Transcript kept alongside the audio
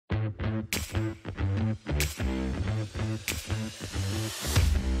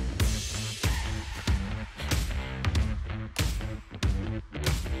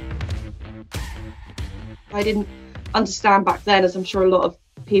I didn't understand back then, as I'm sure a lot of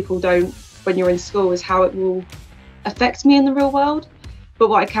people don't when you're in school, is how it will affect me in the real world. But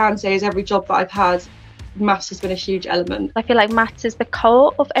what I can say is every job that I've had, maths has been a huge element. I feel like maths is the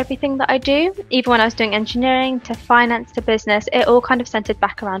core of everything that I do. Even when I was doing engineering to finance to business, it all kind of centered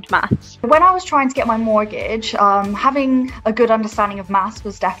back around maths. When I was trying to get my mortgage, having a good understanding of maths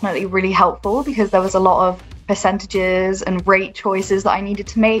was definitely really helpful because there was a lot of percentages and rate choices that I needed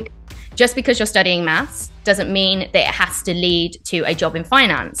to make. Just because you're studying maths doesn't mean that it has to lead to a job in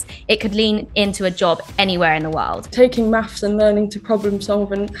finance. It could lead into a job anywhere in the world. Taking maths and learning to problem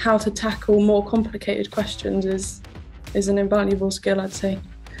solve and how to tackle more complicated questions is an invaluable skill, I'd say.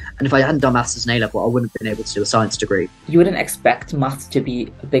 And if I hadn't done maths as an A-level, I wouldn't have been able to do a science degree. You wouldn't expect maths to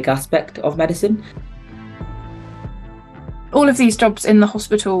be a big aspect of medicine. All of these jobs in the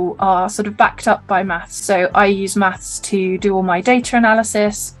hospital are sort of backed up by maths. So I use maths to do all my data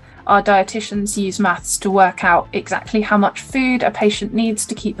analysis. Our dietitians use maths to work out exactly how much food a patient needs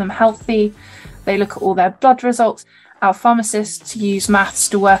to keep them healthy. They look at all their blood results. Our pharmacists use maths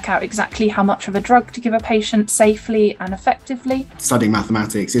to work out exactly how much of a drug to give a patient safely and effectively. Studying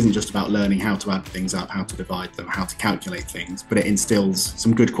mathematics isn't just about learning how to add things up, how to divide them, how to calculate things, but it instills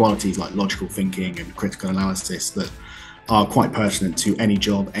some good qualities like logical thinking and critical analysis that are quite pertinent to any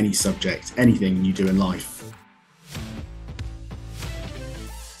job, any subject, anything you do in life.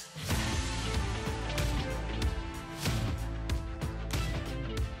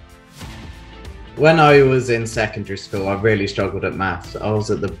 When I was in secondary school, I really struggled at maths. I was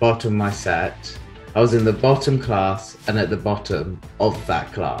at the bottom of my set. I was in the bottom class and at the bottom of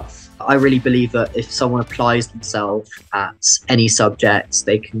that class. I really believe that if someone applies themselves at any subject,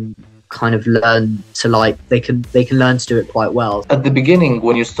 they can kind of learn to they can learn to do it quite well. At the beginning,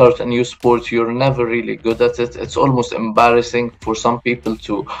 when you start a new sport, you're never really good at it. It's almost embarrassing for some people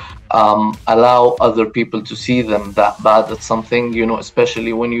to allow other people to see them that bad at something, you know,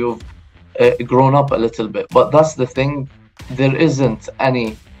 especially when you've grown up a little bit. But that's the thing, there isn't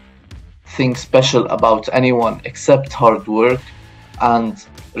anything special about anyone except hard work and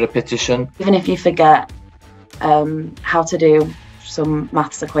repetition. Even if you forget how to do some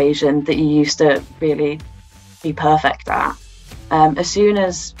maths equation that you used to really be perfect at, as soon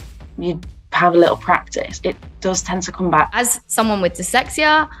as you have a little practice, it does tend to come back. As someone with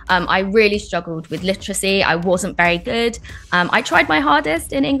dyslexia, I really struggled with literacy. I wasn't very good. I tried my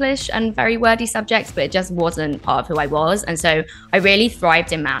hardest in English and very wordy subjects, but it just wasn't part of who I was. And so I really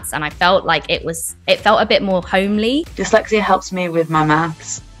thrived in maths, and I felt like it felt a bit more homely. Dyslexia helps me with my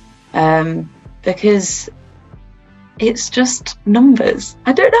maths because it's just numbers.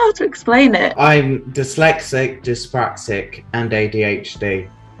 I don't know how to explain it. I'm dyslexic, dyspraxic, and ADHD.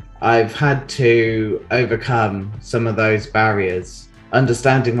 I've had to overcome some of those barriers.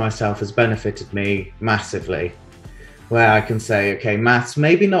 Understanding myself has benefited me massively, where I can say, okay, maths,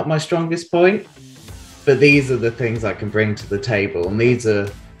 maybe not my strongest point, but these are the things I can bring to the table, and these are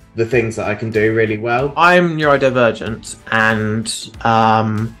the things that I can do really well. I'm neurodivergent, and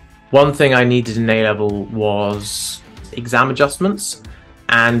one thing I needed in A-level was exam adjustments,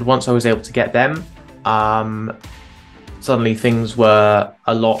 and once I was able to get them, suddenly things were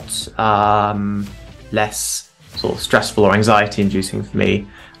a lot less sort of stressful or anxiety inducing for me,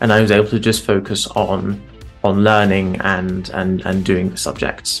 and I was able to just focus on learning and doing the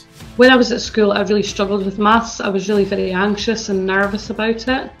subjects. When I was at school, I really struggled with maths. I was really very anxious and nervous about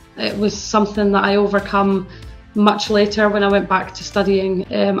it. It was something that I overcome much later when I went back to studying.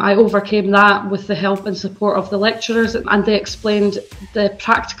 I overcame that with the help and support of the lecturers, and they explained the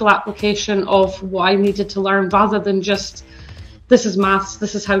practical application of what I needed to learn, rather than just, this is maths,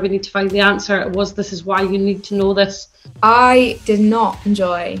 this is how we need to find the answer. It was, this is why you need to know this. I did not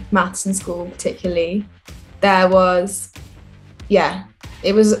enjoy maths in school particularly. There was,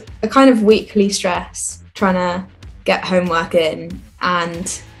 it was a kind of weekly stress trying to get homework in,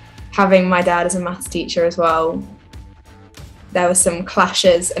 and having my dad as a maths teacher as well, there were some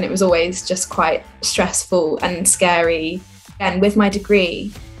clashes, and it was always just quite stressful and scary. And with my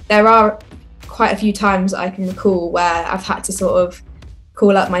degree, there are quite a few times I can recall where I've had to sort of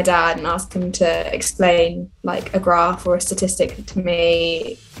call up my dad and ask him to explain like a graph or a statistic to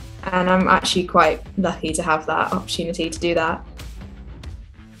me. And I'm actually quite lucky to have that opportunity to do that.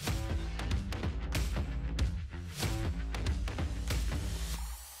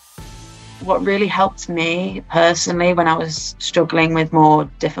 What really helped me personally when I was struggling with more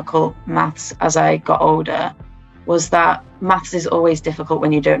difficult maths as I got older was that maths is always difficult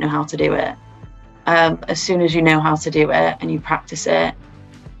when you don't know how to do it. As soon as you know how to do it and you practice it,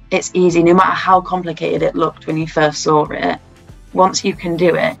 it's easy, no matter how complicated it looked when you first saw it. Once you can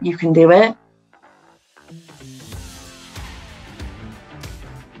do it, you can do it.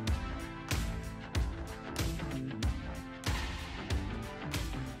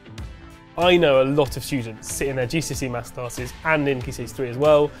 I know a lot of students sit in their GCSE maths classes and in Key Stage 3 as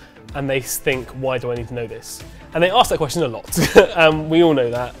well, and they think, why do I need to know this? And they ask that question a lot. We all know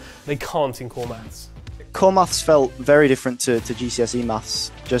that. They can't in core maths. Core maths felt very different to GCSE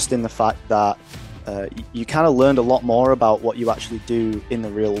maths, just in the fact that you kind of learned a lot more about what you actually do in the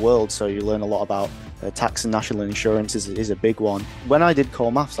real world. So you learn a lot about tax and national insurance is a big one. When I did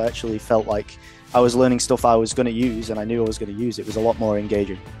core maths, I actually felt like I was learning stuff I was going to use, and I knew I was going to use. It was a lot more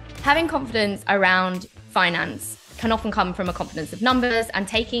engaging. Having confidence around finance can often come from a confidence of numbers, and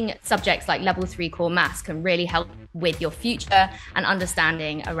taking subjects like level 3 core maths can really help with your future and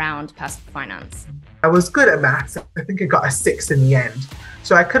understanding around personal finance. I was good at maths. I think I got a 6 in the end.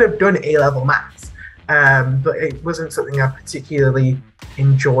 So I could have done A-level maths, but it wasn't something I particularly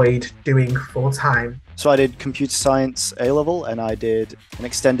enjoyed doing full time. So I did computer science A-level, and I did an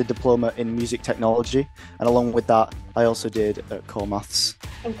extended diploma in music technology, and along with that I also did core maths.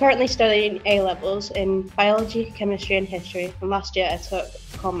 I'm currently studying A-levels in biology, chemistry and history, and last year I took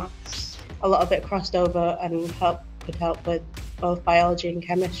core maths. A lot of it crossed over and could help with both biology and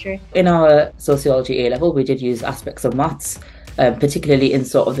chemistry. In our sociology A-level we did use aspects of maths, particularly in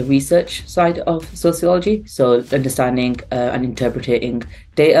sort of the research side of sociology, so understanding and interpreting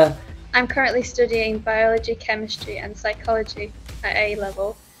data. I'm currently studying biology, chemistry and psychology at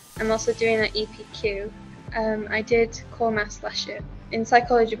A-level. I'm also doing an EPQ. I did core maths last year. In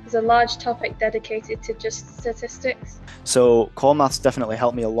psychology, there's a large topic dedicated to just statistics. So core maths definitely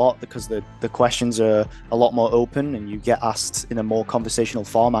helped me a lot because the questions are a lot more open and you get asked in a more conversational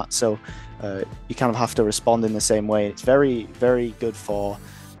format. So you kind of have to respond in the same way. It's very, very good for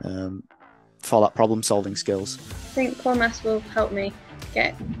that problem solving skills. I think core maths will help me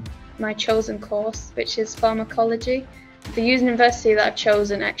get my chosen course, which is pharmacology. The university that I've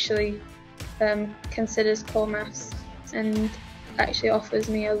chosen actually considers core maths and actually offers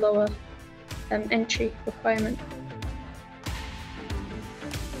me a lower entry requirement.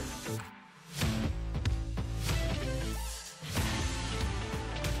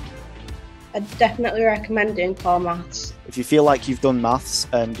 I definitely recommend doing core maths. If you feel like you've done maths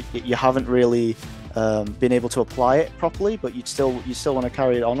and you haven't really been able to apply it properly, but you still want to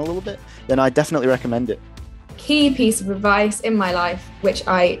carry it on a little bit, then I definitely recommend it. Key piece of advice in my life, which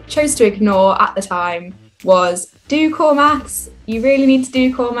I chose to ignore at the time, was do core maths. You really need to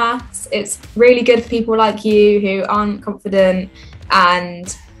do core maths. It's really good for people like you who aren't confident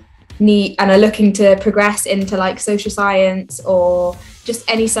and are looking to progress into like social science or just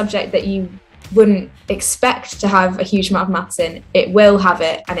any subject that you wouldn't expect to have a huge amount of maths in. It will have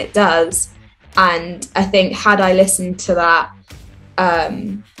it, and it does. And I think had I listened to that,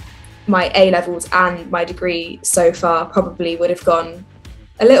 my A-levels and my degree so far probably would have gone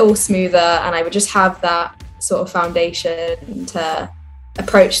a little smoother, and I would just have that sort of foundation to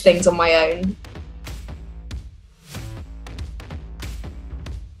approach things on my own.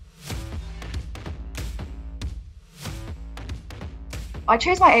 I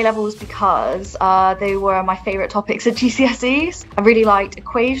chose my A-levels because they were my favourite topics at GCSEs. I really liked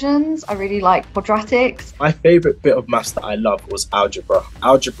equations, I really liked quadratics. My favourite bit of maths that I love was algebra.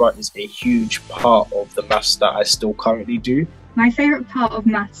 Algebra is a huge part of the maths that I still currently do. My favourite part of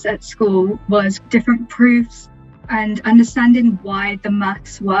maths at school was different proofs and understanding why the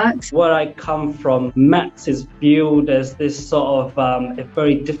maths works. Where I come from, maths is viewed as this sort of a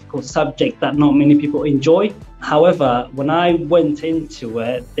very difficult subject that not many people enjoy. However, when I went into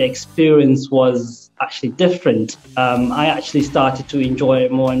it, the experience was actually different. I actually started to enjoy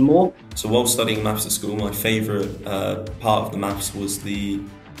it more and more. So while studying maths at school, my favourite part of the maths was the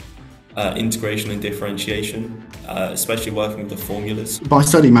integration and differentiation, especially working with the formulas. By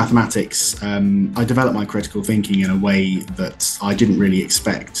studying mathematics, I developed my critical thinking in a way that I didn't really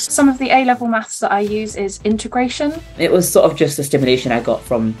expect. Some of the A-level maths that I use is integration. It was sort of just a stimulation I got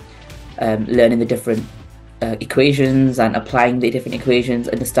from learning the different equations and applying the different equations,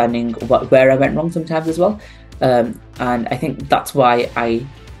 understanding where I went wrong sometimes as well. And I think that's why I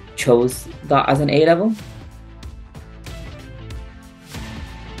chose that as an A-level.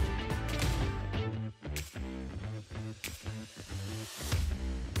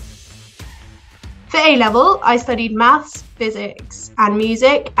 For A-level, I studied maths, physics and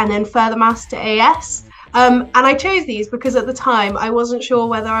music, and then further maths to AS. And I chose these because at the time I wasn't sure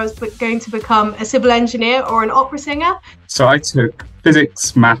whether I was going to become a civil engineer or an opera singer. So I took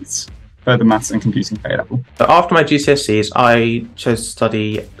physics, maths, further maths and computing for A-level. After my GCSEs, I chose to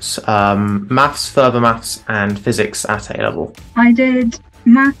study maths, further maths and physics at A-level. I did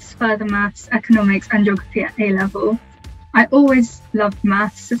maths, further maths, economics and geography at A-level. I always loved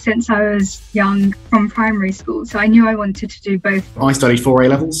maths since I was young from primary school, so I knew I wanted to do both. I studied 4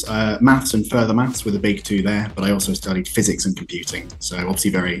 A-levels, maths and further maths were the big 2 there, but I also studied physics and computing, so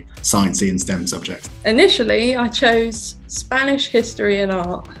obviously very sciencey and STEM subjects. Initially, I chose Spanish, history and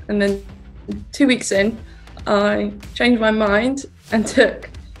art, and then 2 weeks in, I changed my mind and took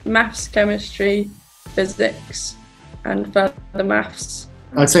maths, chemistry, physics and further maths.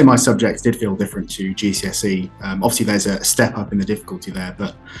 I'd say my subjects did feel different to GCSE. Obviously there's a step up in the difficulty there,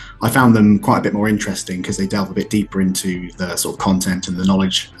 but I found them quite a bit more interesting because they delve a bit deeper into the sort of content and the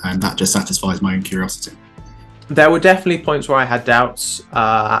knowledge, and that just satisfies my own curiosity. There were definitely points where I had doubts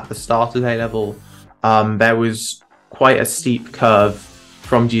at the start of A-level. There was quite a steep curve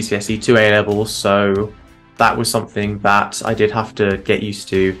from GCSE to A-level, so that was something that I did have to get used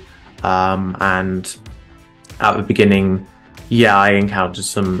to. And at the beginning, yeah, I encountered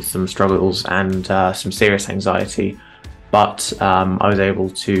some struggles and some serious anxiety, but I was able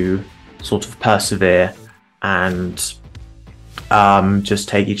to sort of persevere and just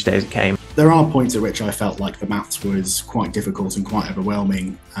take each day as it came. There are points at which I felt like the maths was quite difficult and quite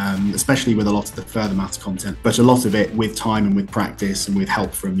overwhelming, especially with a lot of the further maths content, but a lot of it with time and with practice and with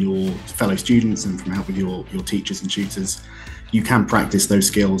help from your fellow students and from help with your teachers and tutors, you can practice those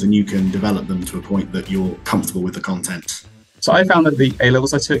skills and you can develop them to a point that you're comfortable with the content. So I found that the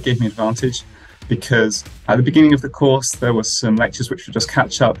A-levels I took gave me an advantage because at the beginning of the course there were some lectures which were just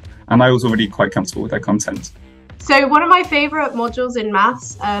catch up and I was already quite comfortable with their content. So one of my favourite modules in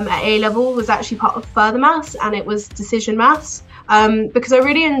maths at A-level was actually part of further maths, and it was decision maths, because I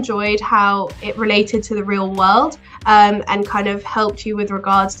really enjoyed how it related to the real world and kind of helped you with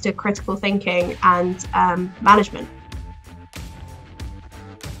regards to critical thinking and management.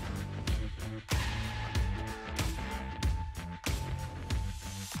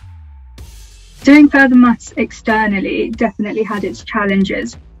 Doing further maths externally definitely had its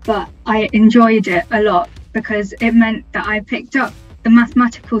challenges, but I enjoyed it a lot because it meant that I picked up the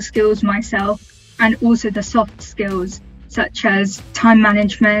mathematical skills myself and also the soft skills such as time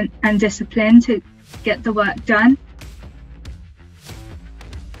management and discipline to get the work done.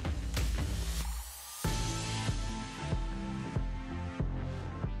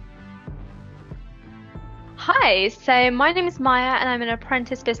 Hi, so my name is Maya and I'm an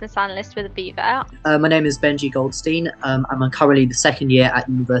apprentice business analyst with Aviva. My name is Benji Goldstein. I'm currently the second year at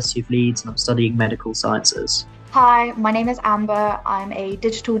University of Leeds and I'm studying medical sciences. Hi, my name is Amber. I'm a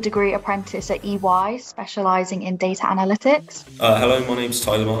digital degree apprentice at EY, specialising in data analytics. Hello, my name's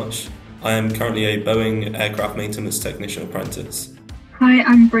Tyler March. I am currently a Boeing aircraft maintenance technician apprentice. Hi,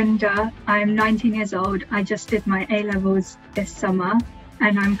 I'm Brenda. I'm 19 years old. I just did my A-levels this summer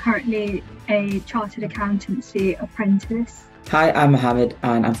and I'm currently a chartered accountancy apprentice. Hi, I'm Mohammed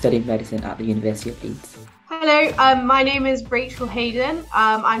and I'm studying medicine at the University of Leeds. Hello, my name is Rachel Hayden.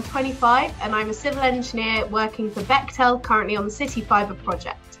 I'm 25 and I'm a civil engineer working for Bechtel, currently on the City Fibre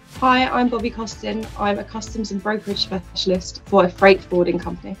project. Hi, I'm Bobby Costin. I'm a customs and brokerage specialist for a freight forwarding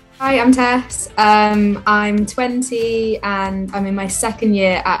company. Hi, I'm Tess. I'm 20 and I'm in my second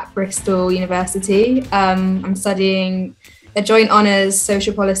year at Bristol University. I'm studying a joint honours,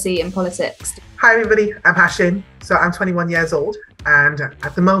 social policy and politics. Hi everybody, I'm Hashin. So I'm 21 years old and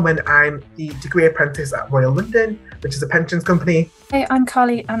at the moment I'm the degree apprentice at Royal London, which is a pensions company. Hey, I'm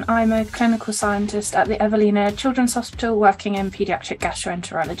Carly and I'm a clinical scientist at the Evelina Children's Hospital working in paediatric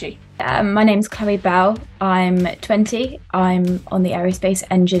gastroenterology. My name's Chloe Bell. I'm 20. I'm on the aerospace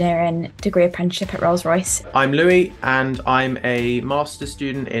engineering degree apprenticeship at Rolls-Royce. I'm Louis and I'm a master's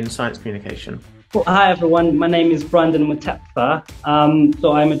student in science communication. Hi everyone, my name is Brandon Mutepfa.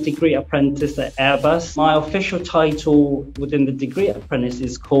 So I'm a degree apprentice at Airbus. My official title within the degree apprentice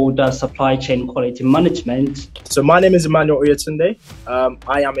is called Supply Chain Quality Management. So my name is Emmanuel Oyetunde.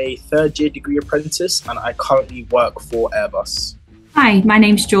 I am a third year degree apprentice and I currently work for Airbus. Hi, my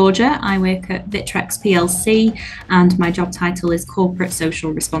name's Georgia. I work at Vitrex PLC and my job title is Corporate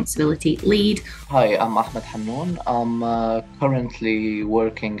Social Responsibility Lead. Hi, I'm Ahmed Hannoun. I'm currently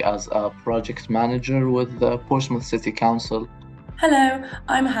working as a project manager with the Portsmouth City Council. Hello,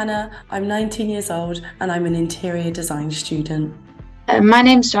 I'm Hannah. I'm 19 years old and I'm an interior design student. My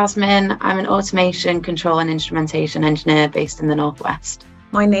name's Jasmine. I'm an automation, control and instrumentation engineer based in the Northwest.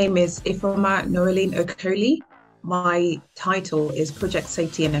 My name is Ifoma Noeline Okoli. My title is Project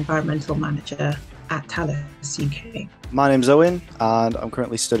Safety and Environmental Manager, at Thales UK. My name's Owen, and I'm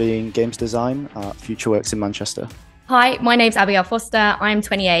currently studying games design at FutureWorks in Manchester. Hi, my name's Abigail Foster. I'm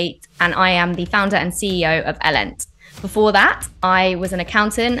 28 and I am the founder and CEO of Elent. Before that, I was an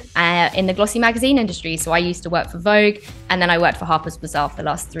accountant in the glossy magazine industry. So I used to work for Vogue and then I worked for Harper's Bazaar for the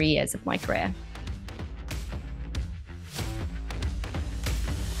last 3 years of my career.